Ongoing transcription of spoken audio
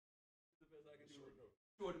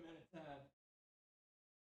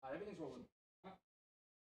Everything's rolling.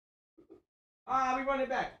 We run it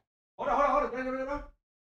back. Hold on.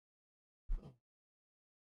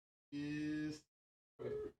 Yes.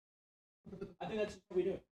 I think that's what we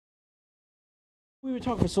do. We were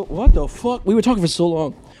talking for so. What the fuck? We were talking for so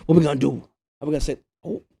long. What we gonna do? Are we gonna say?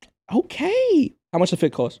 Oh, okay. How much the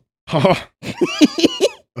fit cost? I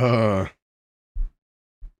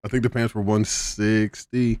think the pants were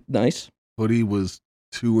 $160. Nice. Hoodie was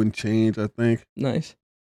 $2 and change, I think. Nice.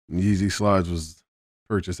 And Yeezy slides was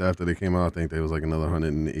purchased after they came out. I think they was like another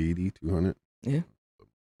 180, 200. Yeah.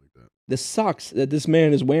 Like that. The socks that this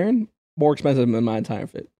man is wearing more expensive than my entire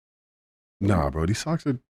fit. Nah, bro, these socks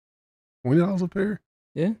are $20 a pair.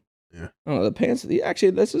 Yeah. Yeah. Oh, the pants.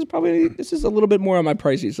 Actually, this is a little bit more on my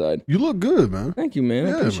pricey side. You look good, man. Thank you, man.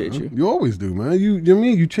 I appreciate man. you. You always do, man. You know what I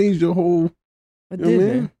mean? You changed your whole. I did,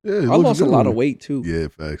 man. Yeah, I lost a lot of weight too. Yeah,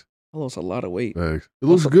 facts. I lost a lot of weight. Facts. It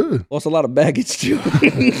looks good. Lost a lot of baggage too.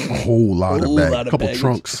 A whole lot of baggage. Couple baggage.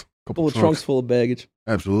 trunks. Couple of trunks full of baggage.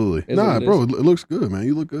 Absolutely. Nah, bro, it looks good, man.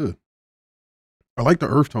 You look good. I like the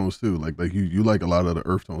earth tones too. Like you like a lot of the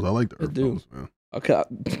earth tones. I like the earth tones, man. Okay,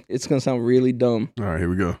 it's gonna sound really dumb. All right, here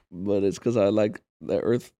we go. But it's because I like the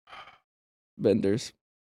earth benders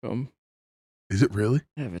from. Is it really?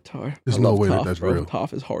 Avatar. There's no way that's real.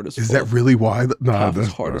 Toph is hard as fuck. Is that really why? Toph is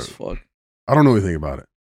hard as fuck. I don't know anything about it.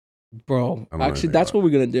 Bro, actually, that's what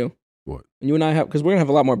we're going to do. What? And you and I have, because we're going to have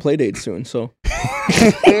a lot more play dates soon, so.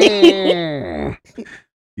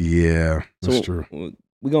 Yeah, that's true.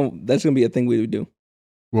 That's going to be a thing we would do.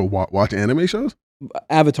 Well, watch anime shows?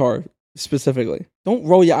 Avatar, specifically. Don't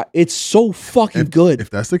roll your. It's so fucking good. If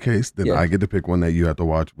that's the case, then I get to pick one that you have to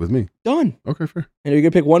watch with me. Done. Okay, fair. And you're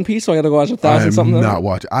gonna pick One Piece, so I got to go watch 1,000 something.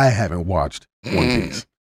 I haven't watched One Piece.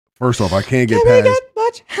 First off, I can't get past. Get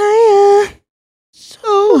much higher.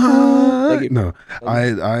 So high. No,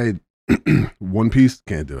 I One Piece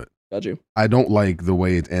can't do it. Got you. I don't like the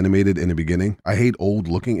way it's animated in the beginning. I hate old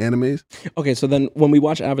looking animes. Okay, so then when we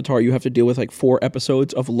watch Avatar, you have to deal with like 4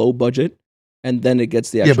 episodes of low budget. And then it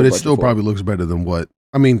gets the actual. Yeah, but it still probably looks better than what.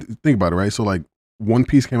 I mean, think about it, right? So, like, One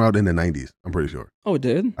Piece came out in the 90s, I'm pretty sure. Oh, it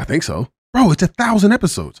did? I think so. Bro, it's 1,000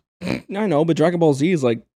 episodes. I know, but Dragon Ball Z is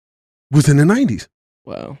like. Was in the 90s.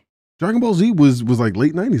 Wow. Dragon Ball Z was like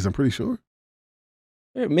late 90s, I'm pretty sure.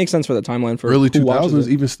 It makes sense for the timeline for early 2000s,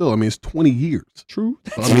 even still. I mean, it's 20 years. True.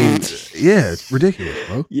 So, I mean, yeah, it's ridiculous,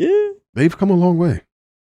 bro. Yeah. They've come a long way.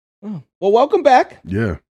 Oh. Well, welcome back.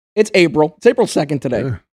 Yeah. It's April. It's April 2nd today.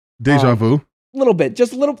 Yeah. Deja vu. A little bit,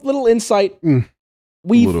 just a little insight.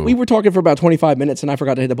 We were talking for about 25 minutes, and I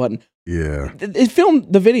forgot to hit the button. Yeah, it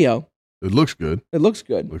filmed the video. It looks good. It looks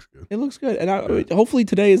good. It looks good. And hopefully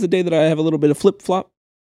today is the day that I have a little bit of flip flop.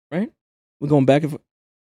 Right? We're going back and forth.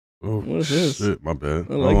 Oh, what is this? Shit, my bad.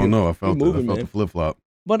 I don't know. I felt the flip flop.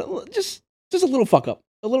 But just a little fuck up.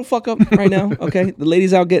 A little fuck up right now. Okay, the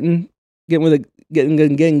ladies out getting some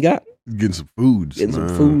foods. Getting some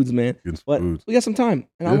foods, man. But we got some time,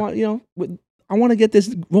 and I want to get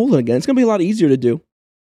this rolling again. It's gonna be a lot easier to do.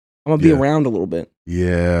 I'm gonna be around a little bit.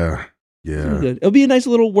 Yeah. It'll be a nice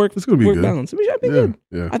little work. It's gonna be good. Balance. It'll be good.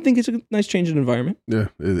 Yeah. I think it's a nice change in environment. Yeah,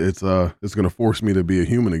 it's gonna force me to be a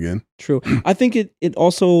human again. True. I think it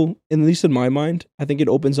also, at least in my mind, I think it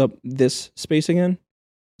opens up this space again.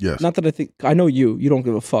 Yes. Not that I know you don't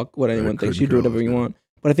give a fuck what anyone thinks. You do whatever you want.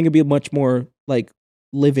 But I think it'd be a much more like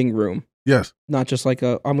living room. Yes. Not just like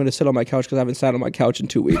I'm going to sit on my couch because I haven't sat on my couch in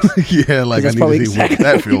 2 weeks. Yeah, like I need to see what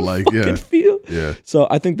that feel like. Yeah. Yeah. So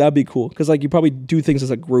I think that'd be cool because like you probably do things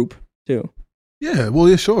as a group too. Yeah. Well,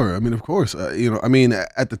 yeah, sure. I mean, of course. I mean,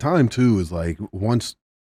 at the time too is like once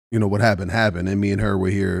what happened, and me and her were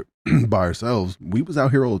here by ourselves. We was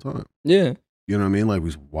out here all the time. Yeah. You know what I mean? Like we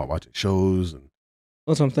was watching shows and.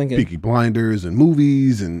 That's what I'm thinking. Peaky Blinders and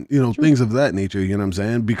movies and things of that nature. You know what I'm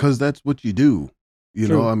saying? Because that's what you do. You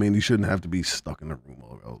know, I mean, you shouldn't have to be stuck in a room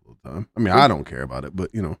all the time. I mean, I don't care about it, but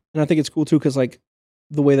And I think it's cool too, because like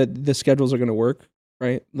the way that the schedules are going to work,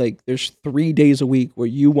 right? Like there's 3 days a week where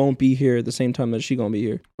you won't be here at the same time as she going to be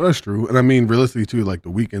here. Well, that's true. And I mean, realistically too, like the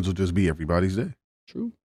weekends will just be everybody's day.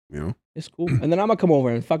 True. It's cool. And then I'm going to come over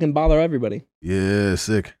and fucking bother everybody. Yeah,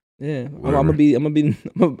 sick. Yeah. I'm going to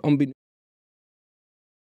be.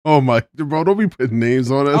 Oh my, bro, don't be putting names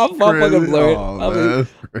on us. I'm fucking blurred.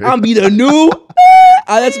 I'm be the new.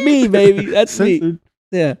 That's me, baby. That's me.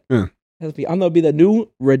 Yeah. That's me. I'm gonna be the new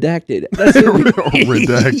redacted. That's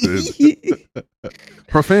redacted.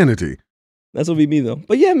 Profanity. That's what be me though.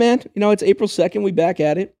 But yeah, man. It's April 2nd. We back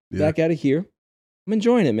at it. Yeah. Back at it here. I'm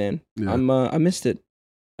enjoying it, man. Yeah. I missed it.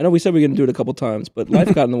 I know we said we were gonna do it a couple times, but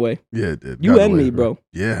life got in the way. Yeah, it did. You Got and away, me, bro. bro.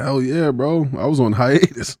 Yeah, hell yeah, bro. I was on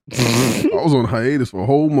hiatus. I was on hiatus for a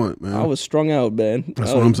whole month, man. I was strung out, man.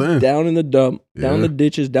 That's what I'm saying. Down in the dump, down Yeah. the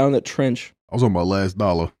ditches, down the trench. I was on my last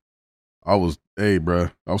dollar. I was, hey, bro.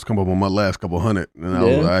 I was coming up on my last couple hundred, and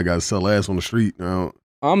I got to sell ass on the street now.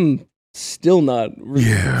 I'm still not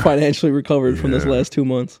financially recovered from this last 2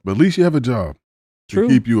 months. But at least you have a job True.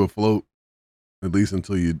 to keep you afloat, at least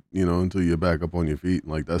until until you're back up on your feet.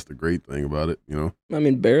 Like, that's the great thing about it, you know? I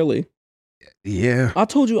mean, barely. Yeah. I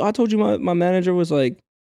told you my manager was like,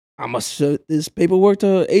 I must send this paperwork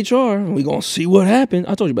to HR and we gonna see what happened.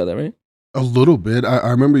 I told you about that, right? A little bit. I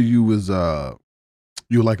remember you were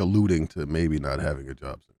like alluding to maybe not having a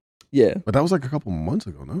job. Yeah. But that was like a couple months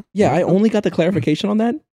ago, no? Yeah, I only got the clarification on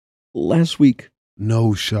that last week.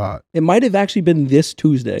 No shot. It might have actually been this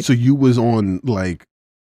Tuesday. So you was on like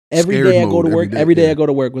every scared day I mode go to work. Every day yeah. I go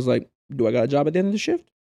to work was like, do I got a job at the end of the shift?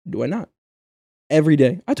 Do I not? Every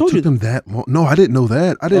day. I told it took you them that long. No, I didn't know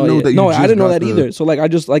that. I didn't know that. No, I didn't know that either. So like, I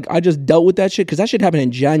just dealt with that shit because that shit happened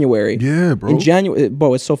in January. Yeah, bro. In January,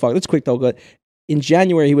 bro, it's so fucked. It's quick though. But in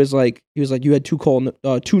January, he was like, you had two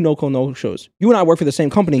no-call no-shows. You and I work for the same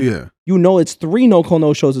company. Yeah. You know, it's 3 no-call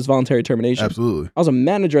no-shows is voluntary termination. Absolutely. I was a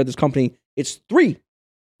manager at this company. It's 3,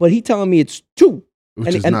 but he telling me it's 2.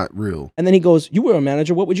 Which is not real. And then he goes, "You were a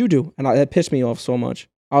manager. What would you do?" And that pissed me off so much.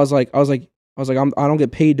 I was like, I don't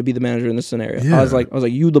get paid to be the manager in this scenario. Yeah. I was like,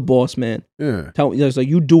 you the boss, man. Yeah. Tell me, like,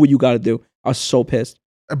 you do what you got to do. I was so pissed.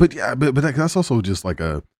 But yeah, but that's also just like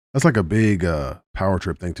a big power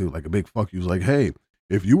trip thing too. Like a big fuck you. It's like, hey,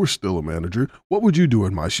 if you were still a manager, what would you do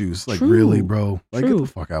in my shoes? Like, really, bro? Like, get the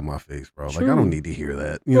fuck out of my face, bro. Like, I don't need to hear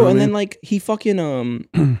that. You know what I mean? Then like he fucking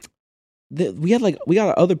we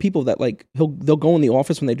got other people that like they'll go in the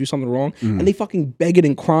office when they do something wrong and they fucking begging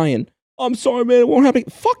and crying. I'm sorry, man. It won't happen.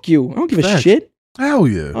 Fuck you. I don't give a shit. Hell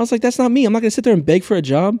yeah. I was like, that's not me. I'm not gonna sit there and beg for a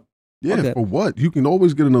job. Yeah, for what? You can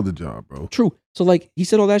always get another job, bro. True. So like he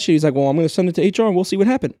said all that shit. He's like, well, I'm gonna send it to HR and we'll see what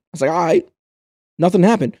happened. I was like, all right. Nothing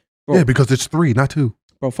happened. Bro, yeah, because it's 3, not 2.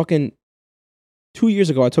 Bro, fucking 2 years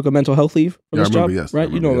ago, I took a mental health leave from this job. Yes, right?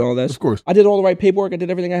 You know all that. Of course. I did all the right paperwork. I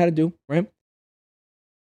did everything I had to do. Right.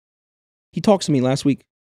 He talks to me last week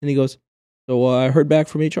and he goes, so I heard back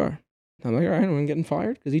from HR. I'm like, all right, I'm getting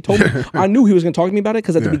fired. Because he told me, I knew he was going to talk to me about it.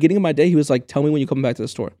 Because at the beginning of my day, he was like, tell me when you come back to the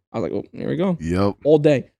store. I was like, well, here we go. Yep. All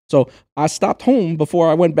day. So I stopped home before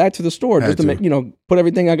I went back to the store just to make, put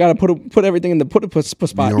everything I got to put everything in the put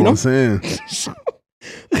spot. You know what I'm saying?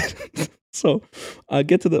 So I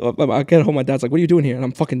get home. My dad's like, what are you doing here? And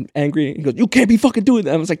I'm fucking angry. He goes, you can't be fucking doing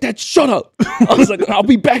that. I was like, Dad, shut up. I was like, I'll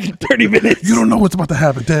be back in 30 minutes. You don't know what's about to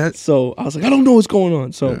happen, Dad. So I was like, I don't know what's going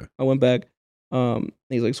on. So I went back.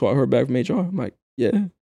 He's like, so I heard back from HR. I'm like, yeah,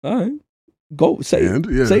 all right, go say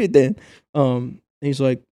it then. And he's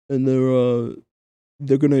like, and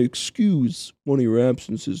they're gonna excuse one of your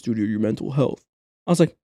absences due to your mental health. I was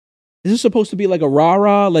like, is this supposed to be like a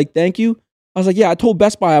rah-rah, like thank you? I was like, yeah, I told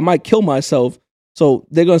Best Buy I might kill myself, so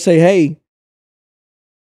they're gonna say, hey,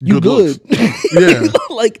 you good? Yeah,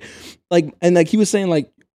 and like he was saying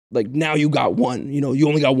like now you got one, you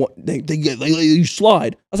only got one. They you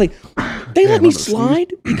slide. I was like, they let me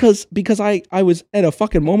slide because I was at a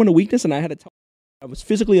fucking moment of weakness and I had to tell I was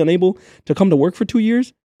physically unable to come to work for 2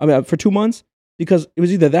 years. I mean, for 2 months because it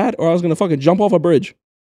was either that or I was gonna fucking jump off a bridge.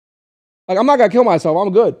 Like I'm not gonna kill myself.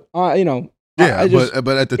 I'm good. Yeah,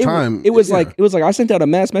 but at the time, it was like I sent out a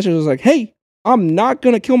mass message. It was like, hey, I'm not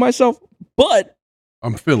gonna kill myself, but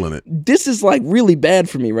I'm feeling it. This is like really bad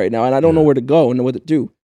for me right now, and I don't know where to go and know what to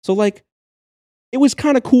do. So like, it was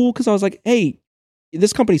kind of cool because I was like, hey,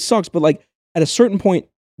 this company sucks, but like at a certain point,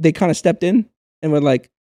 they kind of stepped in and were like,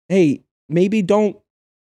 hey, maybe don't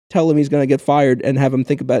tell him he's going to get fired and have him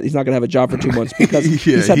think about he's not going to have a job for 2 months because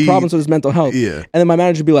he's had problems with his mental health. Yeah. And then my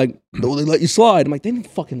manager would be like, no, they let you slide. I'm like, they didn't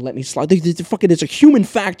fucking let me slide. There's a human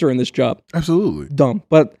factor in this job. Absolutely. Dumb.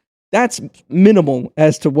 But that's minimal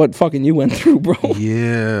as to what fucking you went through, bro.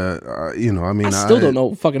 Yeah. I mean, I still don't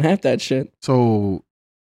know fucking half that shit. So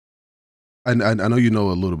I know you know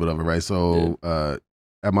a little bit of it, right? So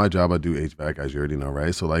at my job, I do HVAC, as you already know,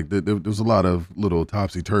 right? So like there's a lot of little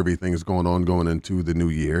topsy-turvy things going into the new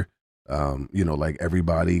year. Like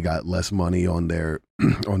everybody got less money on their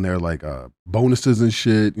like bonuses and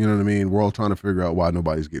shit. You know what I mean? We're all trying to figure out why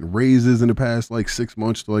nobody's getting raises in the past like 6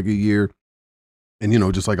 months to like a year. And,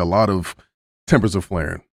 just like a lot of tempers are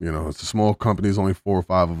flaring. It's a small company, there's only 4 or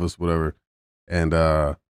 5 of us, whatever. And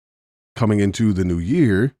coming into the new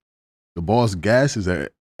year, the boss gasses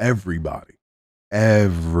at everybody.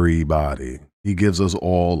 Everybody. He gives us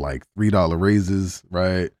all like $3 raises,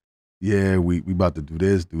 right? yeah, we about to do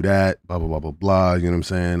this, do that, blah, blah, blah, blah, blah. You know what I'm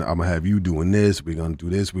saying? I'm going to have you doing this. We're going to do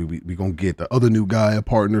this. We going to get the other new guy a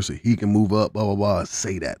partner so he can move up, blah, blah, blah.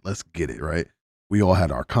 Say that. Let's get it, right? We all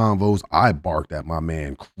had our convos. I barked at my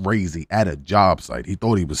man crazy at a job site. He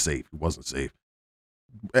thought he was safe. He wasn't safe.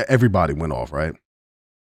 Everybody went off, right?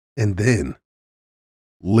 And then,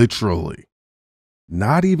 literally,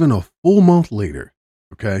 not even a full month later,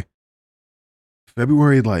 okay?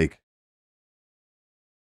 February, like,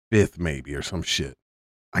 5th maybe or some shit.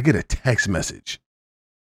 I get a text message.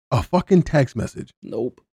 A fucking text message.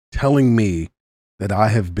 Nope. Telling me that I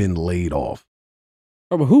have been laid off.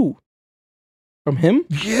 From who? From him?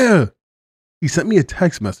 Yeah. He sent me a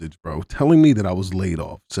text message, bro, telling me that I was laid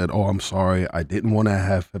off. Said, oh, I'm sorry. I didn't want to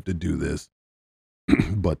have to do this.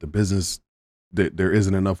 But the business, there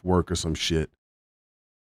isn't enough work or some shit.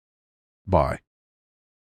 Bye.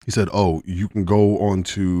 He said, oh, you can go on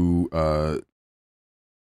to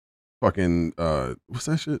fucking, what's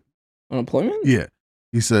that shit? Unemployment? Yeah.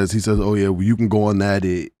 He says, oh, yeah, well, you can go on that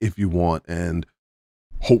if you want. And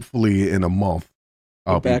hopefully in a month,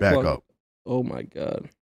 I'll be back up. Oh, my God.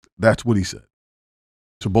 That's what he said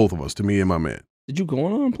to both of us, to me and my man. Did you go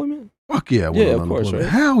on unemployment? Fuck yeah, I went on unemployment.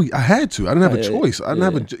 Right? Hell, I had to. I didn't have a choice. I didn't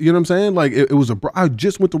have a, you know what I'm saying? Like, it was I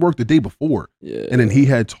just went to work the day before. Yeah. And then he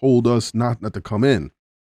had told us not to come in.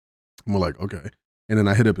 And we're like, okay. And then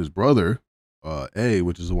I hit up his brother, A,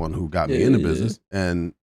 which is the one who got me in the business.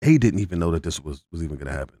 And A didn't even know that this was even going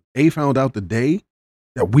to happen. A found out the day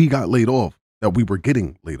that we got laid off, that we were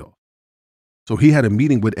getting laid off. So he had a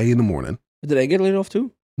meeting with A in the morning. Did I get laid off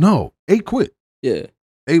too? No, A quit. Yeah.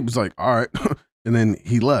 A was like, all right. And then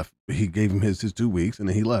he left. He gave him his 2 weeks and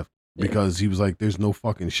then he left because he was like, there's no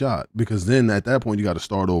fucking shot. Because then at that point you got to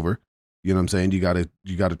start over. You know what I'm saying? You got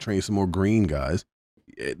to train some more green guys.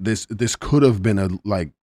 This could have been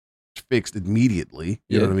fixed immediately.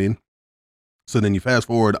 You know what I mean? So then you fast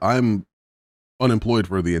forward, I'm unemployed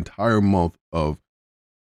for the entire month of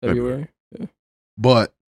February. Yeah.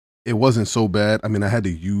 But it wasn't so bad. I mean, I had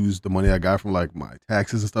to use the money I got from like my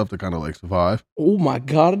taxes and stuff to kind of like survive. Oh my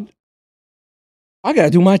God. I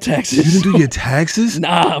gotta do my taxes. You didn't do your taxes?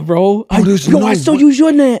 Nah, bro. I still use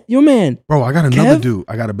your man. Bro, I got another dude.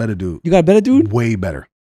 I got a better dude. You got a better dude? Way better.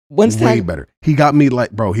 When's way better. He got me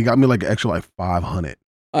like an extra like 500.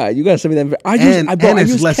 All right, you gotta send me that. I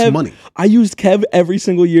used less Kev, money. I used Kev every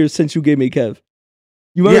single year since you gave me Kev.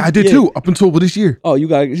 You remember? Yeah, I did too. Up until this year. Oh, you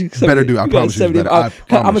got better dude. I promise you. I'm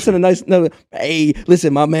gonna send a nice. Hey,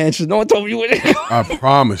 listen, my man. No one told me you would. I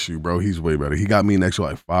promise you, bro. He's way better. He got me an extra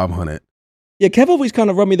like 500. Yeah, Kev always kind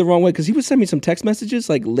of rubbed me the wrong way because he would send me some text messages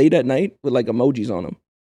like late at night with like emojis on them.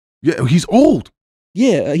 Yeah, he's old.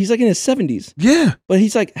 Yeah, he's like in his 70s. Yeah, but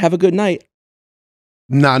he's like, have a good night.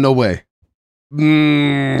 Nah, no way.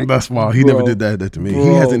 That's wild. He never did that to me. Bro.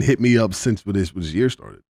 He hasn't hit me up since this year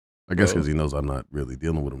started. I guess because he knows I'm not really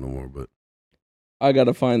dealing with him no more. But I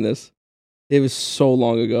gotta find this. It was so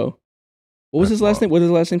long ago. What was his last name? What did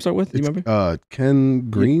his last name start with? Do you remember?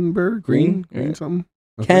 Ken Greenberg. Green something.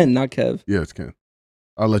 Ken, not Kev. Yeah, it's Ken.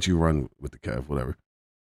 I'll let you run with the Kev, whatever.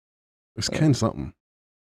 It's Ken something.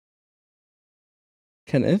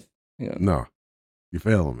 Kenneth? Yeah. No, you're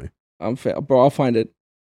failing me. Bro, I'll find it.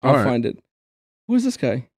 I'll find it. Who is this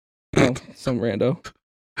guy? Oh, some rando.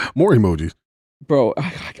 More emojis. Bro,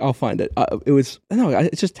 I'll find it.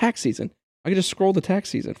 It's just tax season. I could just scroll the tax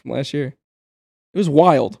season from last year. It was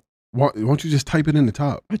wild. Why don't you just type it in the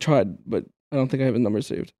top? I tried, but I don't think I have a number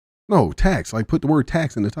saved. No, tax. Like put the word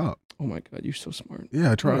tax in the top. Oh my God, you're so smart.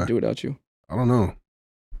 Yeah, I tried. I'd do without you. I don't know.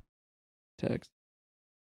 Tax.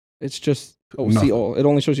 It's just see all. It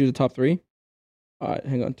only shows you the top 3. All right,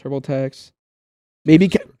 hang on. TurboTax. Maybe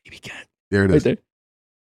Cat. There it is. Right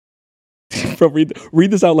there. Bro,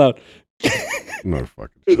 read this out loud. No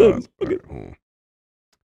fucking shot. Okay.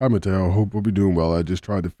 Hi, Mateo. Hope we'll be doing well. I just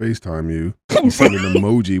tried to FaceTime you. You sent an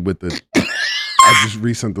emoji with the. I just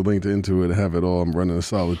resent the link to Intuit. Have it all. I'm running a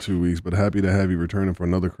solid 2 weeks, but happy to have you returning for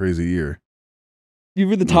another crazy year. You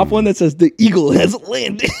read the top one that says the eagle has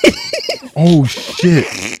landed. Oh shit!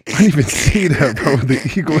 I didn't even see that, bro.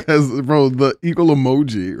 The eagle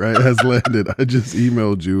emoji, right, has landed. I just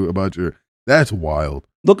emailed you about your. That's wild.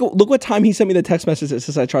 Look what time he sent me the text message that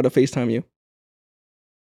says I tried to FaceTime you.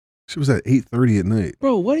 She was at 8:30 at night.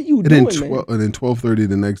 Bro, what are you doing, man? And then 12:30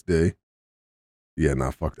 the next day. Yeah,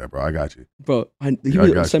 nah, fuck that, bro. I got you. Bro,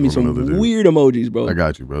 he sent me some weird emojis, bro. I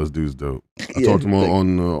got you, bro. This dude's dope. I talked to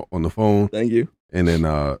him on the phone. Thank you. And then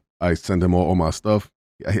I sent him all my stuff.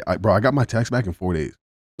 Bro, I got my text back in 4 days.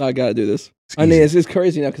 I gotta do this. I mean, it's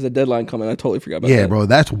crazy now because the deadline coming. I totally forgot about that. Yeah, bro,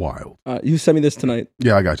 that's wild. You send me this tonight.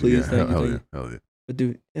 Yeah, I got you. Please, yeah, hell yeah. But But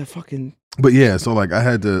dude, yeah, fucking. But yeah, so like I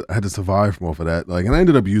had to survive from off of that. Like, and I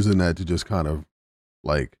ended up using that to just kind of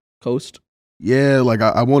like coast. Yeah, like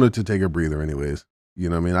I wanted to take a breather anyways. You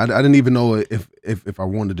know what I mean? I didn't even know if I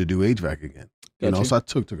wanted to do HVAC again. You know, so I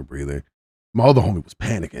took a breather. My other homie was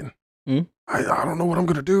panicking. I don't know what I'm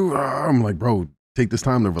gonna do. I'm like, bro, take this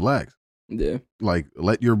time to relax. Yeah. Like,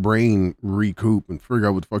 let your brain recoup and figure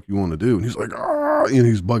out what the fuck you want to do. And he's like, and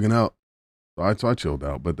he's bugging out. So I chilled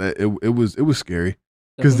out. But that it was scary.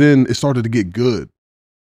 Because then it started to get good.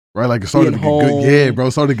 Right? Like it started to get good. Yeah, bro.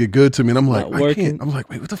 It started to get good to me. And I'm like, I can't. I'm like,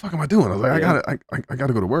 wait, what the fuck am I doing? I was like, I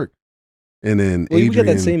gotta go to work. And then we get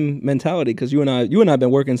that same mentality because you and I have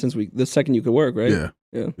been working since the second you could work, right?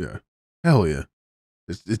 Yeah. Hell yeah.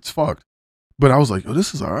 It's fucked. But I was like, oh,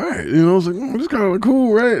 this is all right. You know, I was like, this is kind of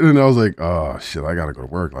cool, right? And I was like, oh shit, I gotta go to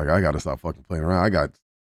work. Like I gotta stop fucking playing around. I got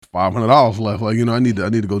 $500 left. Like, you know, I need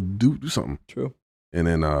to go do something. True. And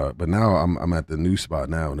then but now I'm at the new spot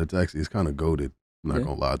now, and it's kind of goaded. I'm not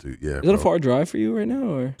gonna lie to you. Yeah. Is it a far drive for you right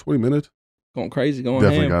now, or 20 minutes? Going crazy, going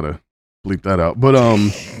definitely ham. Gotta bleep that out. But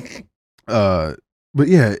but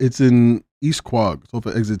yeah, it's in East Quogue, so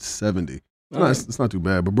for exit 70. It's not too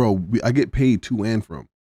bad. But bro, I get paid to and from.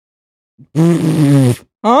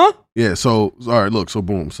 Huh? Yeah. So all right, look. So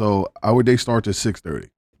boom. So our day starts at 6:30,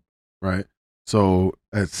 right? So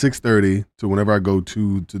at 6:30 to whenever I go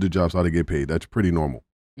to the job site, I get paid. That's pretty normal.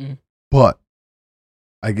 But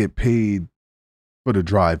I get paid for the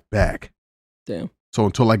drive back. Damn. So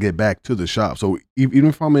until I get back to the shop. So even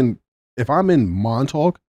if I'm in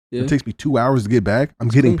Montauk, it takes me 2 hours to get back. I'm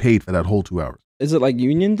getting paid for that whole 2 hours. Is it like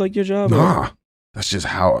union, like your job? Nah, that's just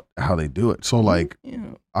how they do it. So like,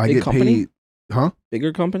 I get paid. Huh?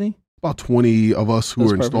 Bigger company? About 20 of us who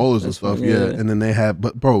are installers and stuff. Yeah. And then they have,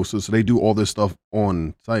 but bro, so they do all this stuff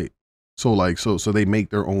on site. So like, so they make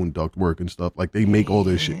their own duct work and stuff. Like they make all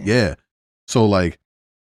this shit. Yeah. So like,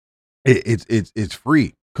 it's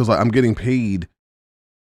free because like I'm getting paid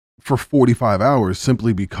for 45 hours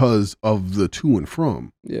simply because of the to and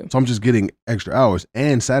from. Yeah. So I'm just getting extra hours,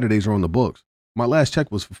 and Saturdays are on the books. My last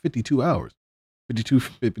check was for 52 hours,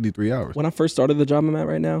 53 hours. When I first started the job I'm at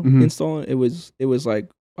right now, installing, it was like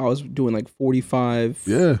I was doing like 45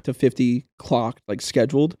 to 50 clock, like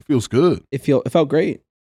scheduled. Feels good. It felt great.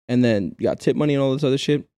 And then you got tip money and all this other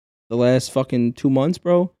shit. The last fucking 2 months,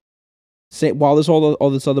 bro. While there's all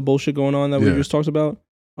this other bullshit going on that we just talked about,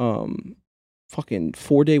 fucking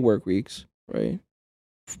 4-day work weeks, right?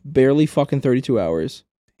 Barely fucking 32 hours.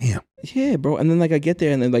 Damn. Yeah, bro. And then like I get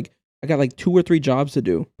there and then like I got like 2 or 3 jobs to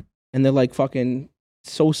do, and they're like fucking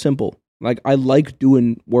so simple. Like I like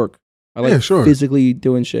doing work. I like physically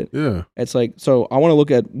doing shit. Yeah. It's like, so I want to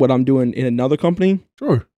look at what I'm doing in another company.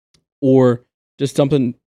 Sure. Or just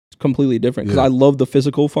something completely different. Because I love the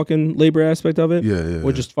physical fucking labor aspect of it. Yeah.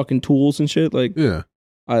 Or just fucking tools and shit. Like, it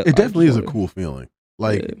definitely is a cool feeling.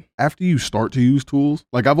 Like after you start to use tools,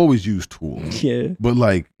 like I've always used tools. Yeah. But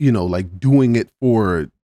like, you know, like doing it for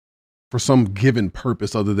some given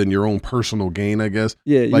purpose other than your own personal gain, I guess.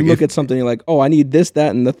 Yeah, you like look at something, you're like, oh, I need this,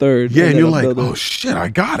 that, and the third. Yeah, and you're like, oh shit, I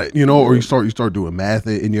got it. You know, or you start doing math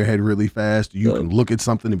in your head really fast. You can look at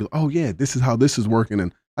something and be like, oh yeah, this is how this is working.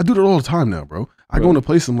 And I do that all the time now, bro. I go into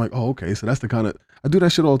place, I'm like, oh, okay, so that's the kind of, I do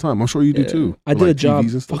that shit all the time. I'm sure you do too. I did a job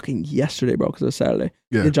fucking yesterday, bro, because it was Saturday.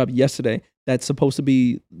 Yeah. I did a job yesterday that's supposed to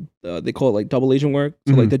be, they call it like double agent work.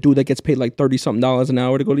 So like the dude that gets paid like $30-something an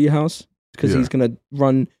hour to go to your house because he's going to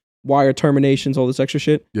run wire terminations, all this extra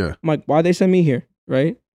shit. Yeah. I'm like, why'd they send me here?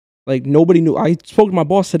 Right? Like nobody knew. I spoke to my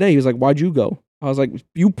boss today. He was like, why'd you go? I was like,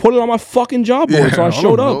 you put it on my fucking job board. So I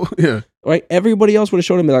showed up. Yeah. Right? Everybody else would have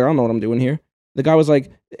showed up and be like, I don't know what I'm doing here. The guy was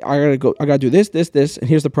like, I gotta do this, and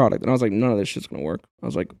here's the product. And I was like, none of this shit's gonna work. I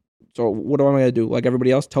was like, so what am I gonna do? Like everybody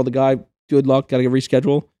else, tell the guy, good luck, gotta get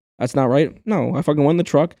reschedule. That's not right. No, I fucking won the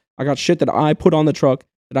truck. I got shit that I put on the truck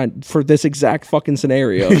for this exact fucking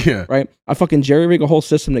scenario. Yeah. Right? I fucking jerry-rig a whole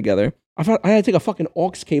system together. I had to take a fucking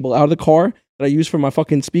aux cable out of the car that I use for my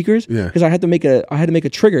fucking speakers. Yeah. Because I had to make a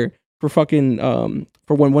trigger for fucking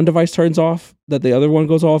for when one device turns off that the other one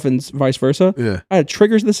goes off and vice versa. Yeah. I had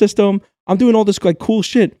triggers in the system. I'm doing all this like cool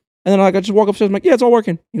shit. And then I just walk upstairs, I'm like, yeah, it's all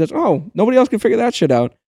working. He goes, oh, nobody else can figure that shit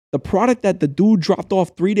out. The product that the dude dropped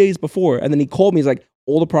off 3 days before, and then he called me, he's like,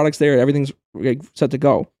 all the products there, everything's like, set to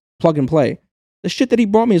go. Plug and play. The shit that he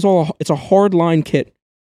brought me it's a hard line kit.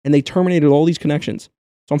 And they terminated all these connections.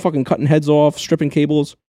 So I'm fucking cutting heads off, stripping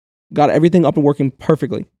cables, got everything up and working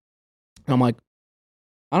perfectly. And I'm like,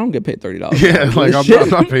 I don't get paid $30. Yeah, like I'm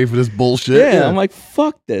not paying for this bullshit. Yeah, I'm like,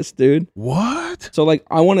 fuck this, dude. What? So like,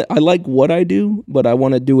 I like what I do, but I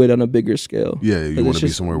want to do it on a bigger scale. Yeah, you want to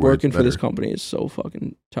be somewhere where working for this company is so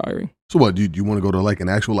fucking tiring. So what? Do you want to go to like an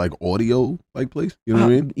actual like audio like place? You know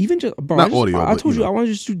what I mean? Even just, bro, not audio. I told you I want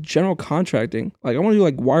to just do general contracting. Like I want to do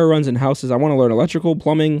like wire runs in houses. I want to learn electrical,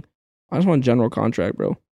 plumbing. I just want general contract,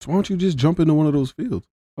 bro. So why don't you just jump into one of those fields?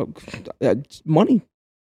 It's money.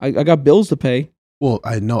 I got bills to pay. Well,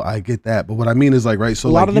 I know, I get that, but what I mean is like, right? So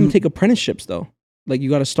a lot of them take apprenticeships though. Like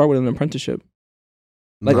you got to start with an apprenticeship.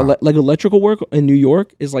 Like like electrical work in New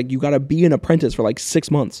York is like you got to be an apprentice for like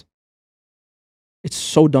 6 months. It's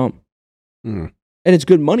so dumb, and it's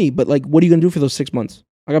good money. But like, what are you gonna do for those 6 months?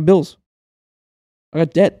 I got bills. I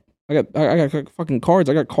got debt. I got fucking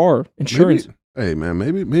cards. I got car insurance. Hey man,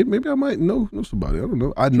 maybe I might know somebody. I don't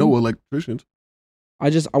know. I know electricians. I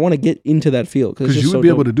want to get into that field because you would be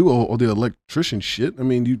able to do all the electrician shit. I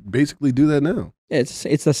mean, you basically do that now. Yeah,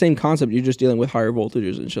 it's the same concept. You're just dealing with higher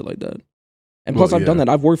voltages and shit like that. And plus, I've done that.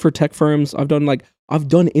 I've worked for tech firms. I've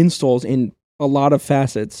done installs in a lot of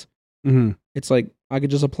facets. Mm-hmm. It's like I could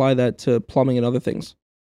just apply that to plumbing and other things.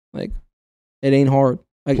 Like it ain't hard.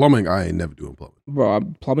 Like, plumbing, I ain't never doing plumbing.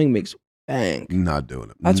 Bro, plumbing makes bank. Not doing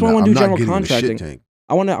it. That's why I want to do general contracting.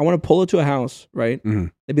 I want to pull it to a house, right? Mm-hmm.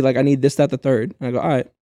 They'd be like, I need this, that, the third. And I go, all right.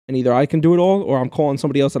 And either I can do it all, or I'm calling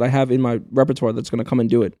somebody else that I have in my repertoire that's going to come and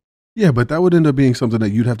do it. Yeah, but that would end up being something that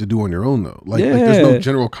you'd have to do on your own, though. Like there's no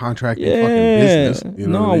general contracting fucking business. You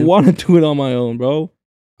know what I mean? want to do it on my own, bro.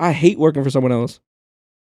 I hate working for someone else.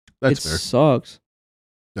 That's fair. It sucks.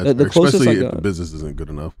 That's the closest especially if the business isn't good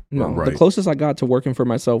enough. No, right. The closest I got to working for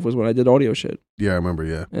myself was when I did audio shit. Yeah, I remember,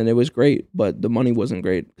 yeah. And it was great, but the money wasn't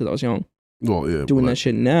great because I was young. Well, yeah. Doing that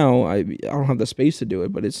shit now, I don't have the space to do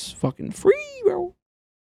it, but it's fucking free, bro.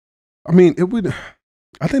 I mean, it would.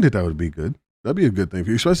 I think that would be good. That'd be a good thing for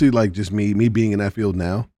you, especially like just me being in that field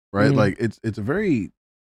now, right? Mm-hmm. Like it's very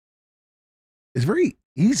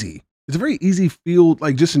easy. It's a very easy field,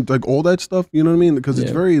 like just like all that stuff. You know what I mean? Because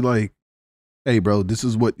it's very like, hey, bro, this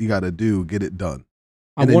is what you got to do. Get it done.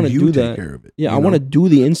 I want to do that. Care of it, yeah, I want to do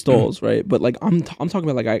the installs, right? But like I'm talking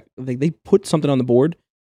about like they put something on the board,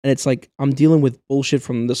 and it's like I'm dealing with bullshit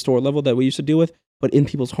from the store level that we used to deal with, but in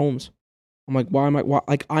people's homes. I'm like, why?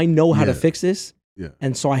 Like, I know how to fix this,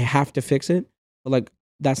 and so I have to fix it. But like,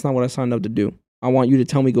 that's not what I signed up to do. I want you to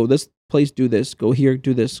tell me, go this place, do this, go here,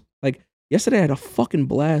 do this. Like yesterday, I had a fucking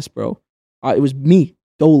blast, bro. It was me,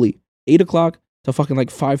 Dolly, 8 o'clock to fucking like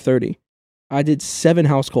 5:30. I did 7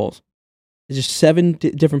 house calls. It's just 7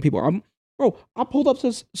 different people. I pulled up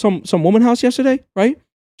to some woman house yesterday, right?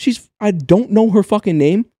 I don't know her fucking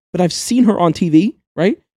name, but I've seen her on TV,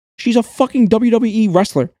 right? She's a fucking WWE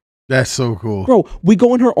wrestler. That's so cool. Bro, we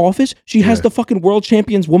go in her office. She has the fucking world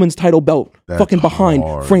champions women's title belt fucking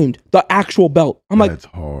behind, framed. The actual belt. I'm like, that's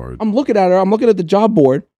hard. I'm looking at her. I'm looking at the job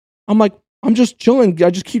board. I'm like, I'm just chilling. I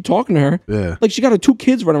just keep talking to her. Yeah. Like she got her 2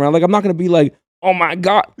 kids running around. Like I'm not going to be like, oh my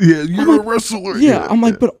God. Yeah, you're a wrestler. Yeah. I'm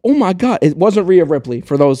like, but oh my God. It wasn't Rhea Ripley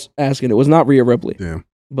for those asking. It was not Rhea Ripley. Damn.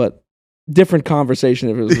 But different conversation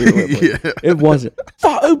if it was Rhea Ripley. It wasn't.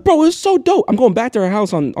 Bro, it's so dope. I'm going back to her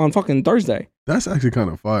house on fucking Thursday. That's actually kind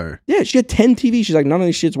of fire. Yeah, she had 10 TVs. She's like, none of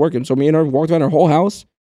this shit's working. So me and her walked around her whole house.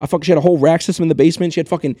 She had a whole rack system in the basement. She had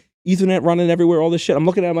fucking Ethernet running everywhere, all this shit. I'm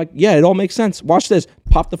looking at it, I'm like, yeah, it all makes sense. Watch this.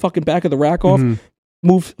 Pop the fucking back of the rack off. Mm-hmm.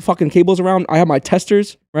 Move fucking cables around. I have my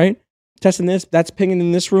testers, right? Testing this. That's pinging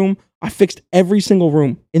in this room. I fixed every single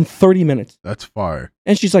room in 30 minutes. That's fire.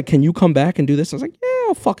 And she's like, can you come back and do this? I was like, yeah,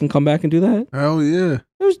 I'll fucking come back and do that. Hell yeah.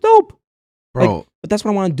 It was dope. Bro. Like, but that's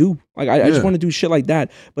what I want to do. Like, I just want to do shit like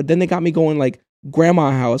that. But then they got me going like,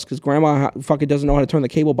 grandma house, because grandma fucking doesn't know how to turn the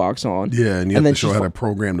cable box on. Yeah, and you have to show how to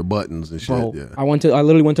program the buttons and shit. Bro, yeah. I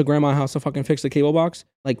literally went to grandma's house to fucking fix the cable box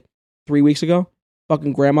like 3 weeks ago.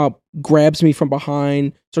 Fucking grandma grabs me from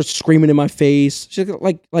behind, starts screaming in my face. She's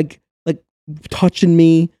like touching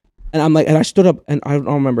me, and I'm like, and I stood up, and I don't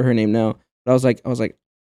remember her name now, but I was like,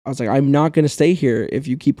 I'm not gonna stay here if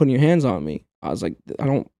you keep putting your hands on me. I was like, I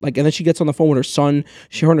don't like, and then she gets on the phone with her son.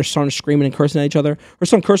 Her and her son are screaming and cursing at each other. Her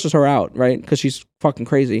son curses her out, right? Because she's fucking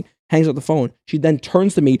crazy. Hangs up the phone. She then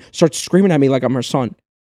turns to me, starts screaming at me like I'm her son.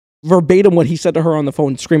 Verbatim what he said to her on the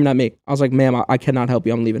phone, screaming at me. I was like, ma'am, I cannot help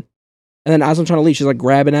you. I'm leaving. And then as I'm trying to leave, she's like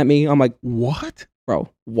grabbing at me. I'm like, what? Bro,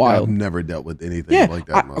 wild. I've never dealt with anything like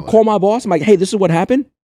that. I call my boss. I'm like, hey, this is what happened.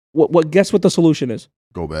 What? Guess what the solution is?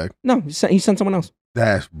 Go back. No, he sent someone else.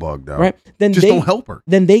 That's bugged out. Right? Then just don't help her.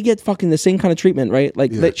 Then they get fucking the same kind of treatment, right?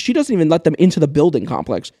 Like she doesn't even let them into the building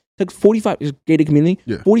complex. It took 45 gated community.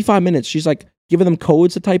 Yeah. 45 minutes. She's like giving them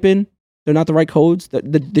codes to type in. They're not the right codes.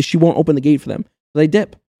 That she won't open the gate for them. So they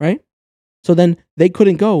dip, right? So then they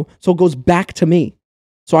couldn't go. So it goes back to me.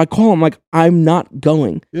 So I call him like, I'm not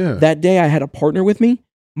going. Yeah. That day I had a partner with me.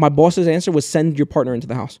 My boss's answer was send your partner into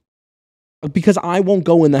the house. Because I won't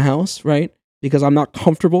go in the house, right? Because I'm not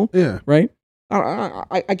comfortable. Yeah. Right?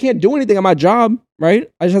 I can't do anything on my job, right?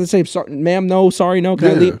 I just have to say, sorry, ma'am, no, sorry, no. Can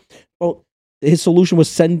I leave? Well, his solution was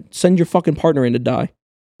send your fucking partner in to die.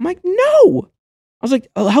 I'm like, no. I was like,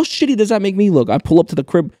 how shitty does that make me look? I pull up to the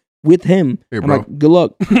crib with him. Hey, I'm bro. like, good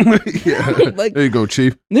luck. Yeah. Like, there you go,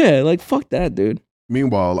 Chief. Yeah, like, fuck that, dude.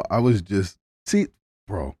 Meanwhile, I was just,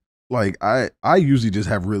 bro, like, I usually just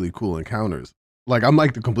have really cool encounters. Like, I'm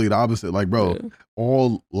like the complete opposite. Like, bro,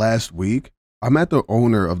 all last week, I'm at the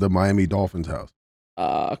owner of the Miami Dolphins house.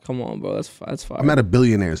 Come on, bro. That's fine. I'm at a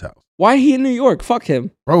billionaire's house. Why he in New York? Fuck him.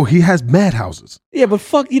 Bro, he has mad houses. Yeah, but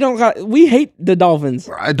fuck, you don't got, we hate the Dolphins.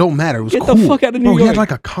 It don't matter. It was Get cool. the fuck out of New York. He had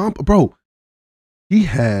like a bro, he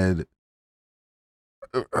had,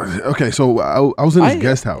 okay, so I was in his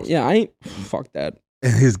guest house. Yeah, fuck that.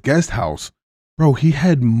 In his guest house, bro, he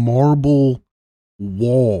had marble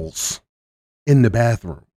walls in the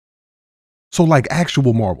bathroom. So like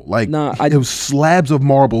actual marble, like it was slabs of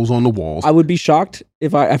marbles on the walls. I would be shocked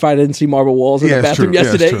if I didn't see marble walls in the bathroom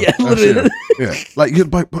yesterday. Yeah, literally. Yeah, like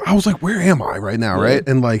but I was like, where am I right now, right?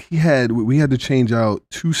 And like we had to change out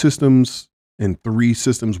 2 systems and 3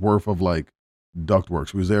 systems worth of like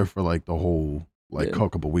ductwork. We was there for like the whole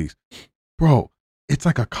couple of weeks, bro. It's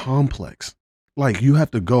like a complex. Like you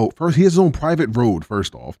have to go first. He has his own private road.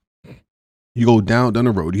 First off, you go down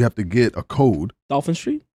the road. You have to get a code. Dolphin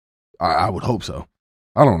Street. I would hope so.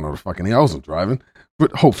 I don't know the fucking thing. I wasn't driving,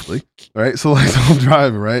 but hopefully, right? So like, I'm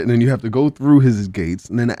driving, right? And then you have to go through his gates.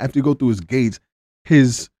 And then after you go through his gates,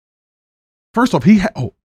 first off,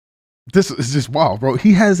 this is just wild, bro.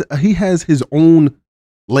 He has his own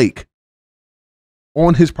lake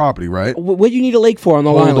on his property, right? What do you need a lake for on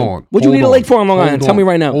Long Island? Hold on. What do you need a lake for on Long Island? Tell me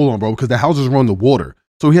right now. Hold on, bro, because the houses run the water.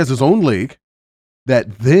 So he has his own lake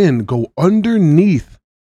that then go underneath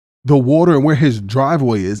the water and where his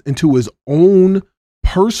driveway is into his own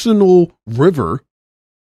personal river,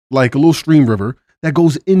 like a little stream river that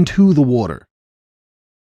goes into the water.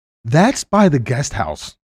 That's by the guest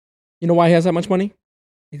house. You know why he has that much money?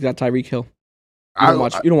 He's got Tyreek Hill. You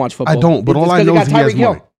don't watch football. I don't, but all I know is he has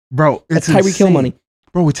money. Bro, it's Tyreek Hill money.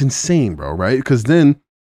 Bro, it's insane, bro, right? Because then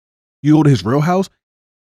you go to his real house.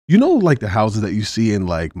 You know, like the houses that you see in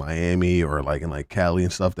like Miami or like in like Cali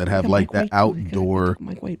and stuff that have like that outdoor.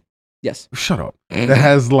 Mike White. Yes. Shut up. That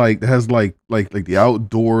has the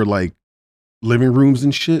outdoor like living rooms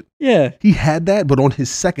and shit. Yeah. He had that, but on his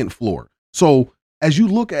second floor. So as you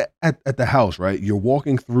look at the house, right? You're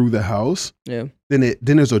walking through the house. Yeah. Then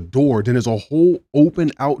there's a door. Then there's a whole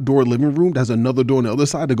open outdoor living room. There's another door on the other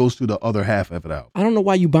side that goes to the other half of it out. I don't know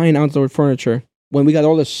why you buying outdoor furniture when we got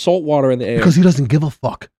all this salt water in the air. Because he doesn't give a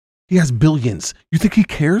fuck. He has billions. You think he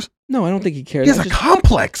cares? No, I don't think he cares. He has a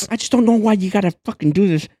complex. I just don't know why you gotta fucking do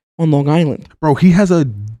this on Long Island. Bro, he has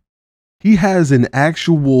an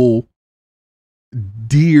actual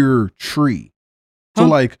deer tree. So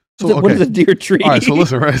like, what is a deer tree? All right, so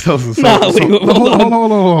listen, right?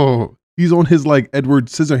 Hold on. He's on his like Edward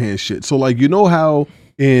Scissorhands shit. So like, you know how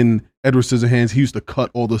in Edward Scissorhands he used to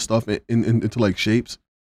cut all the stuff into like shapes?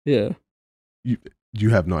 Yeah. You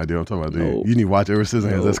have no idea what I'm talking about, dude. No. You need to watch Edward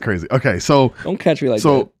Scissorhands. No. That's crazy. Okay, so don't catch me like that.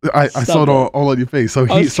 So I saw it all on your face. So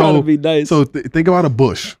I was trying to be nice. So think about a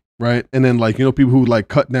bush, right? And then like, you know, people who like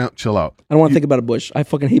cut down, chill out. I don't want to think about a bush. I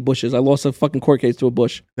fucking hate bushes. I lost a fucking court case to a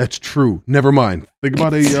bush. That's true. Never mind. Think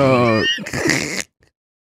about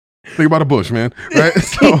think about a bush, man. Right?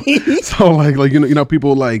 So like you know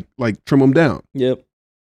people like trim them down. Yep.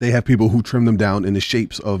 They have people who trim them down in the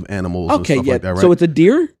shapes of animals and stuff like that, right? So it's a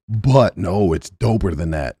deer? But no, it's doper than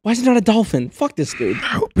that. Why is it not a dolphin? Fuck this dude.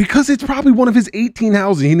 Because it's probably one of his 18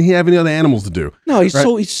 houses. He didn't have any other animals to do. No, he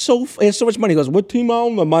has so much money. He goes, what team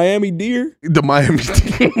on? The Miami Deer? The Miami Deer.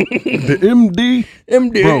 The MD?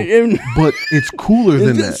 MD. Bro, but it's cooler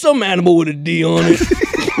than that. Some animal with a D on it.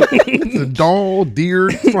 It's a doll, deer,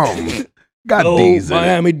 something. Got D's in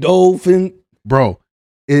Miami Dolphin. Bro,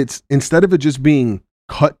 it's instead of it just being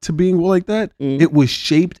cut to being like that, it was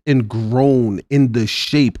shaped and grown in the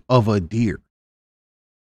shape of a deer.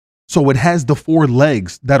 So it has the 4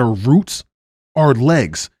 legs that are roots, are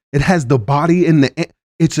legs. It has the body and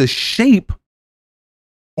it's a shape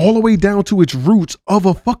all the way down to its roots of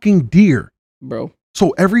a fucking deer. Bro. So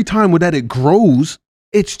every time that it grows,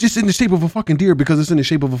 it's just in the shape of a fucking deer because it's in the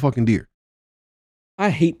shape of a fucking deer. I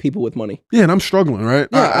hate people with money. Yeah, and I'm struggling, right?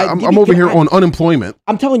 Yeah, I'm over here on unemployment.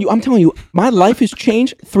 I'm telling you, my life has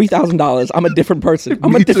changed $3,000. I'm a different person.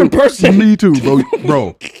 I'm a different person. Me too,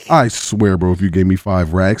 bro. I swear, bro, if you gave me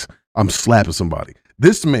 5 racks, I'm slapping somebody.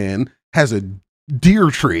 This man has a deer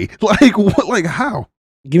tree. Like what? Like how?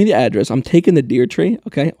 Give me the address. I'm taking the deer tree.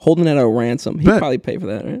 Okay, holding it at a ransom. He'd probably pay for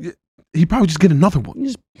that, right? He'd probably just get another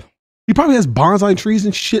one. He probably has bonsai trees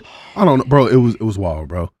and shit. I don't know, bro. It was wild,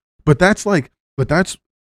 bro. It's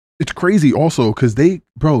crazy also because they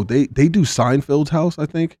do Seinfeld's house. I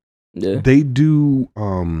think. Yeah. They do.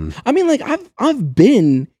 I mean, like I've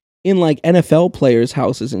been in like NFL players'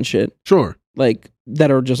 houses and shit. Sure. Like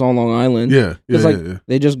that are just on Long Island. Yeah.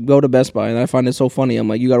 They just go to Best Buy, and I find it so funny. I'm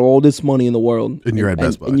like, you got all this money in the world, and you're at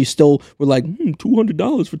Best Buy, and you still were like,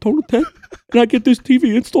 $200 for total 10, and I get this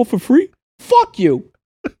TV installed for free. Fuck you.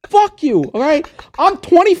 Fuck you. All right. I'm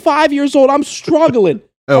 25 years old. I'm struggling.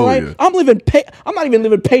 All right. Yeah. I'm not even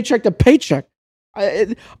living paycheck to paycheck.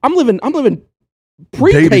 I'm living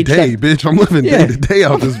pre-paycheck. Day to day, bitch. I'm living day to day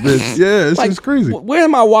out this bitch. Yeah, it's just crazy. Where's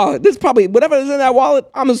my wallet? This probably whatever is in that wallet.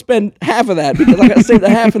 I'm gonna spend half of that because I gotta save the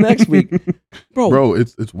half for next week, bro.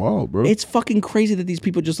 It's wild, bro. It's fucking crazy that these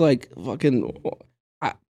people just like fucking.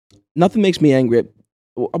 Nothing makes me angry.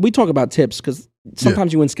 We talk about tips because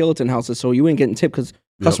sometimes you in skeleton houses, so you ain't getting tipped because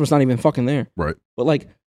customers not even fucking there. Right. But like,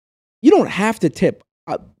 you don't have to tip.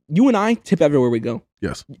 You and I tip everywhere we go.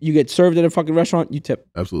 Yes. You get served at a fucking restaurant, you tip.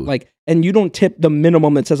 Absolutely. Like, and you don't tip the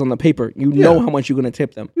minimum that says on the paper. You know how much you're going to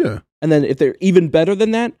tip them. Yeah. And then if they're even better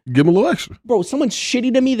than that, give them a little extra. Bro, someone's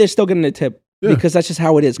shitty to me, they're still getting a tip. Yeah. Because that's just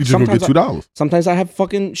how it is. You just gonna get $2. Sometimes I have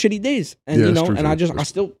fucking shitty days. And you know, true, and I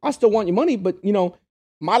still want your money, but you know,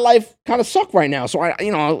 my life kind of sucked right now. So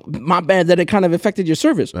my bad that it kind of affected your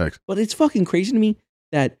service. Thanks. But it's fucking crazy to me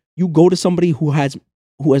that you go to somebody who has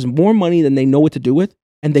more money than they know what to do with,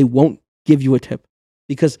 and they won't give you a tip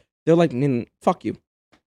because they're like, fuck you.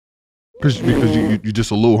 Because you're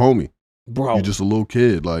just a little homie. Bro. You're just a little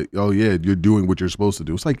kid. Like, oh yeah, you're doing what you're supposed to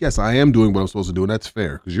do. It's like, yes, I am doing what I'm supposed to do, and that's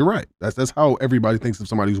fair. Because you're right. That's how everybody thinks of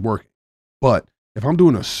somebody who's working. But if I'm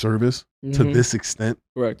doing a service to this extent,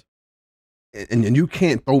 correct, and you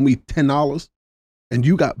can't throw me $10 and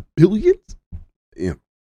you got billions,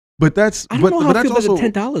 But that's I don't know how I feel about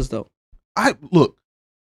the $10 though.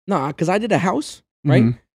 Because I did a house, right?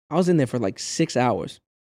 Mm-hmm. I was in there for like 6 hours,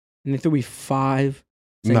 and they threw me 5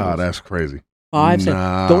 singles. Nah, that's crazy. 5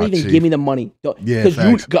 cents. Don't even give me the money.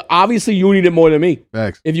 Because obviously you need it more than me.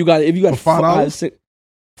 Facts. If you got $5,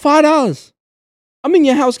 $5. I'm in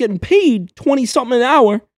your house getting paid 20 something an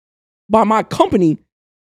hour by my company.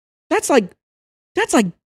 That's like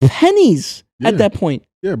pennies at that point.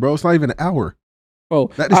 Yeah, bro. It's not even an hour.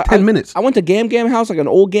 Bro, that is 10 minutes. I went to Gam house, like an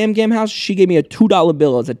old Gam house. She gave me a $2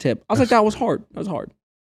 bill as a tip. I was like, that was hard. I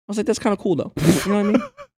was like, that's kind of cool though. You know what I mean?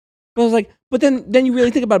 But I was like, but then you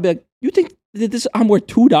really think about it, be like, you think that this I'm worth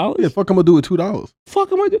 $2? Yeah, fuck, I'm gonna do it $2.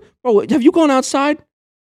 Fuck, I'm gonna do. Bro, have you gone outside?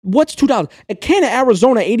 What's $2? A can of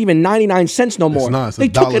Arizona ain't even 99 cents no more. It's not. It's they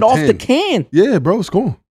took it off the can. Yeah, bro, it's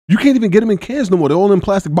gone. You can't even get them in cans no more. They're all in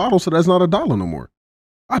plastic bottles, so that's not $1 no more.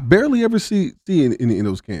 I barely ever see in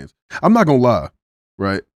those cans. I'm not gonna lie,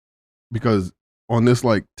 right? Because on this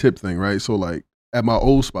like tip thing, right? So like at my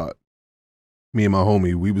old spot, me and my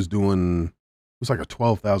homie, we was doing, it was like a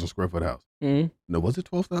 12,000 square foot house. Mm-hmm. No, was it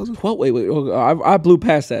 12,000? 12? Wait. I blew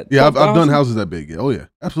past that. Yeah, I've done houses that big. Yeah. Oh yeah,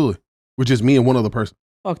 absolutely. With just me and one other person.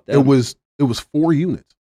 Fuck that. It was 4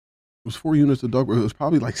 units. It was 4 units of ductwork. It was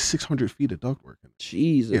probably like 600 feet of ductwork.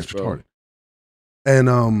 Jesus, it's retarded.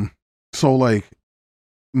 And so like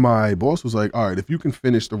my boss was like, all right, if you can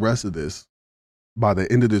finish the rest of this by the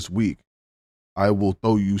end of this week, I will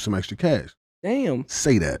throw you some extra cash. Damn.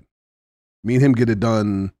 Say that. Me and him get it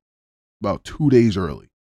done about 2 days early.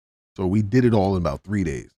 So we did it all in about 3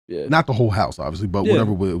 days. Yeah. Not the whole house, obviously, but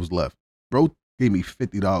whatever it was left. Bro gave me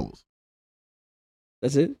 $50.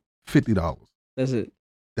 That's it? $50. That's it.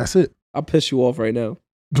 That's it. I'll piss you off right now.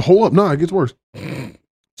 Hold up. No, it gets worse.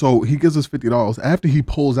 So he gives us $50 after he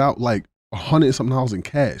pulls out like $100 something in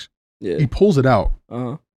cash. Yeah. He pulls it out.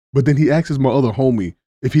 Uh-huh. But then he asks my other homie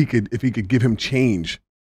if he could give him change.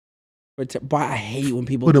 But I hate when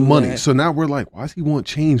people for the money. That. So now we're like, why does he want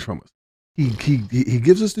change from us? He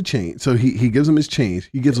gives us the change. So he gives him his change.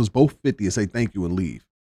 He gives us both 50 and say thank you and leave.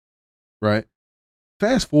 Right?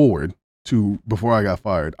 Fast forward to before I got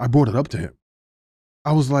fired, I brought it up to him.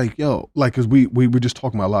 I was like, yo, like, cause we were just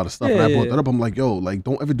talking about a lot of stuff, and I brought that up. I'm like, yo, like,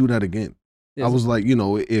 don't ever do that again. Yes. I was like, you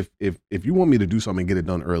know, if you want me to do something and get it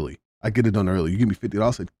done early, I get it done early. You give me $50.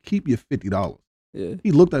 I said, keep your $50. Yeah.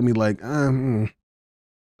 He looked at me like, I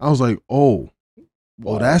was like, oh,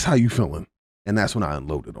 that's how you feeling, and that's when I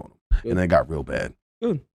unloaded on him, and it got real bad.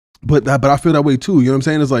 Good. But I feel that way too. You know what I'm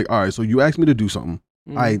saying? It's like, all right, so you asked me to do something.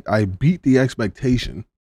 I beat the expectation,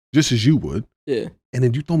 just as you would. Yeah. And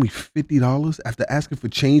then you throw me $50 after asking for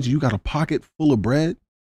change. You got a pocket full of bread.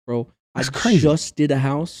 bro. That's crazy. Just did a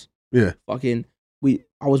house. Yeah. Fucking,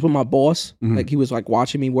 I was with my boss. Mm-hmm. Like, he was, like,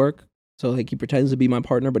 watching me work. So, like, he pretends to be my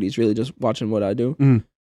partner, but he's really just watching what I do. Mm-hmm.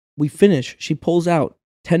 We finish. She pulls out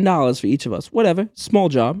 $10 for each of us. Whatever. Small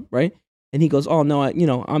job, right? And he goes, oh, no,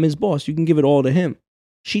 I'm his boss. You can give it all to him.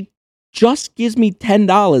 She just gives me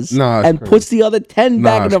 $10 and crazy. Puts the other 10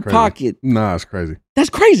 back in her pocket. Nah, it's crazy. That's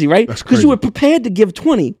crazy, right? Because you were prepared to give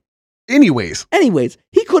 20. Anyways,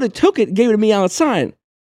 he could have took it and gave it to me outside.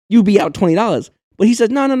 You'd be out $20. But he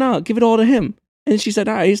said, no, give it all to him. And she said,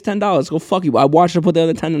 all right, here's $10. Go fuck you. I watched her put the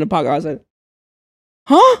other 10 in the pocket. I said,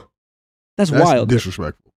 huh? That's wild.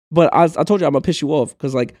 Disrespectful. But I told you I'm going to piss you off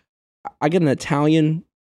because, like, I get an Italian,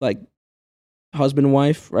 like, husband and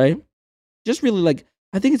wife, right? Just really, like,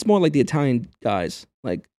 I think it's more like the Italian guys.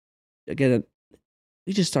 Like, we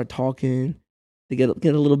just start talking. They get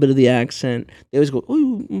a little bit of the accent. They always go,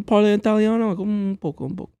 oh, parle italiano? I go, un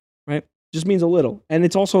poco, right? Just means a little. And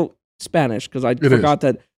it's also Spanish, because I forgot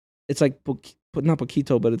that it's like, not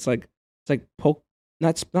poquito, but it's like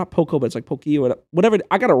not poco, but it's like poquillo, or whatever.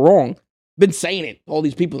 I got it wrong. Been saying it. All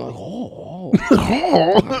these people are like,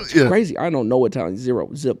 it's crazy. I don't know Italian. Zero.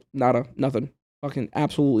 Zip. Nada. Nothing. Fucking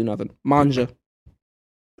absolutely nothing. Manja.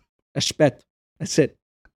 Aspet. That's it.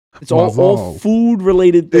 It's all food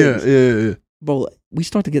related things. Yeah. Bro, we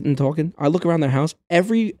start to get in talking. I look around their house.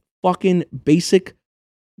 Every fucking basic,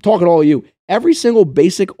 talking to all of you, every single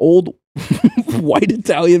basic old white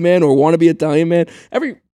Italian man or wannabe Italian man,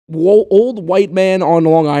 every old white man on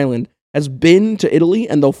Long Island has been to Italy,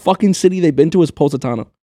 and the fucking city they've been to is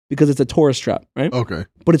Positano because it's a tourist trap, right? Okay.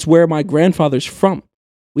 But it's where my grandfather's from.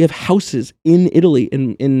 We have houses in Italy,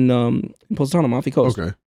 in Positano, Amalfi Coast.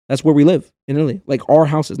 Okay. That's where we live in Italy. Like, our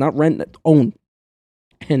houses, not rent, owned.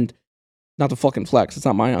 And not to fucking flex, it's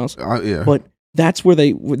not my house. Yeah. But that's where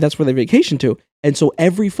they vacation to. And so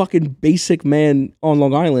every fucking basic man on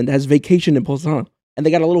Long Island has vacation in Positano. And they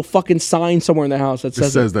got a little fucking sign somewhere in their house that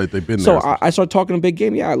says that they've been there. So I started talking a big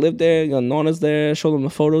game. Yeah, I lived there. Nona's there. Show them the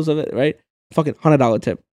photos of it, right? Fucking $100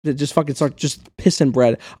 tip. They just fucking start just pissing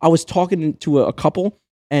bread. I was talking to a couple,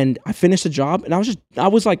 and I finished the job, and I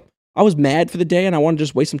was mad for the day, and I wanted to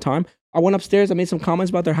just waste some time. I went upstairs. I made some comments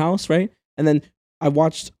about their house, right? And then I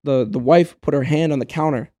watched the wife put her hand on the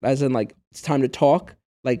counter, as in, like, it's time to talk,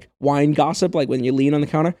 like wine gossip, like when you lean on the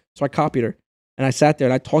counter. So I copied her, and I sat there,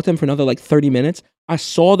 and I talked to him for another, like, 30 minutes. I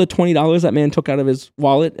saw the $20 that man took out of his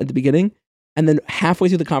wallet at the beginning, and then halfway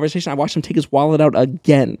through the conversation, I watched him take his wallet out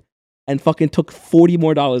again and fucking took $40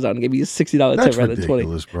 more out and gave me a $60 tip rather than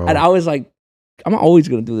 $20. Bro. And I was like, I'm always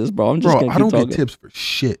going to do this, bro. I'm just going to keep talking. I don't get tips for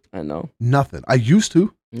shit. I know. Nothing. I used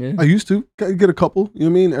to. Yeah. I used to get a couple, you know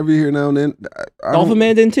what I mean? Every here now and then. Dolphin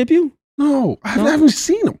Man didn't tip you? No, I haven't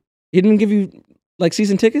seen him. He didn't give you, like,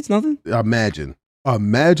 season tickets? Nothing? Imagine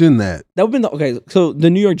that. That would have been okay. So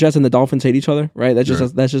the New York Jets and the Dolphins hate each other, right? That's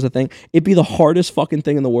just a thing. It'd be the hardest fucking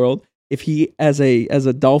thing in the world if he, as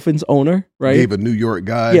a Dolphins owner, right, gave a New York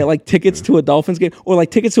guy, like tickets to a Dolphins game, or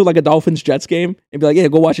like tickets to like a Dolphins Jets game, and be like, yeah,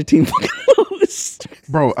 go watch your team fucking lose.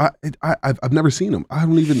 Bro, I've never seen him. I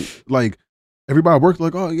don't even like. Everybody worked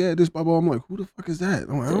like, oh yeah, this blah blah. I'm like, who the fuck is that?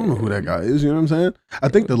 I'm like, I don't know who that guy is. You know what I'm saying? I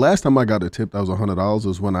think the last time I got a tip that was $100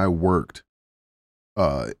 was when I worked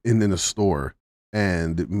in a store.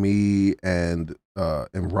 And me and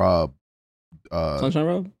Rob, Sunshine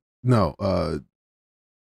Rob? No,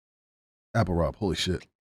 Apple Rob. Holy shit!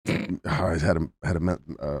 I had a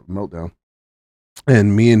meltdown,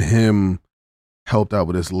 and me and him helped out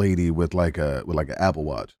with this lady with like an Apple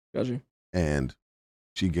Watch. Gotcha. And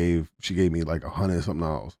she gave me like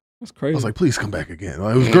 $100-something. That's crazy. I was like, please come back again.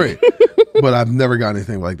 Like, it was great, but I've never got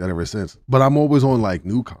anything like that ever since. But I'm always on like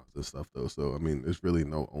new cons and stuff though, so I mean, there's really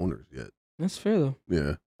no owners yet. That's fair though.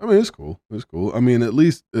 Yeah, I mean it's cool. I mean at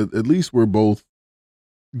least we're both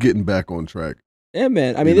getting back on track. Yeah,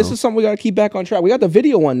 man. I mean this is something we got to keep back on track. We got the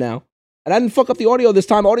video one now, and I didn't fuck up the audio this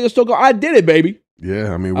time. Audio still go. I did it, baby.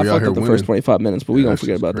 Yeah, I mean we I out fucked here up the winning. first 25 minutes, but we don't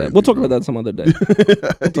forget about crazy, that. We'll talk bro. about that some other day.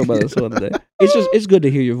 We'll talk about that some other day. It's good to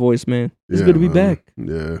hear your voice, man. It's good to be back.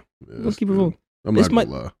 Yeah, Let's keep it rolling. I'm not gonna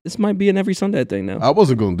lie. This might be an every Sunday thing now. I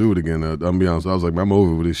wasn't gonna do it again. I'm gonna be honest. I was like, I'm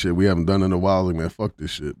over with this shit. We haven't done it in a while. Like, man, fuck this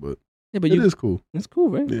shit. But it is cool. It's cool,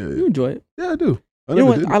 right? Yeah, you enjoy it. Yeah, I do. You know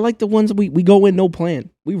what? I like the ones we go in no plan.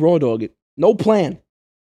 We raw dog it. No plan.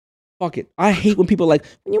 Fuck it. I hate when people are like,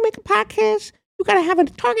 when you make a podcast, you gotta have a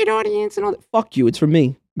target audience and all that. Fuck you. It's for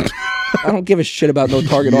me. I don't give a shit about no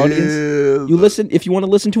target audience. You listen. If you want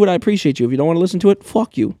to listen to it, I appreciate you. If you don't want to listen to it,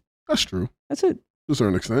 fuck you. That's true. That's it. To a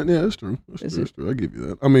certain extent, yeah, that's true. That's true. I give you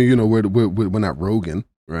that. I mean, we're not Rogan,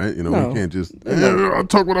 right? We can't just I'll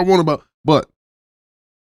talk what I want about. But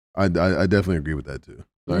I definitely agree with that too.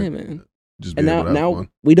 Like, yeah, man. Just and now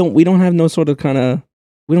we don't have no sort of kind of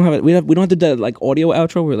we don't have to do that like audio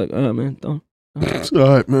outro. We're like, oh man, don't. All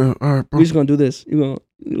right, man. All right, bro. We're just gonna do this. You gonna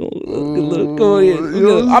come here.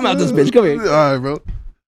 I'm out this bitch. Come here. All right, bro.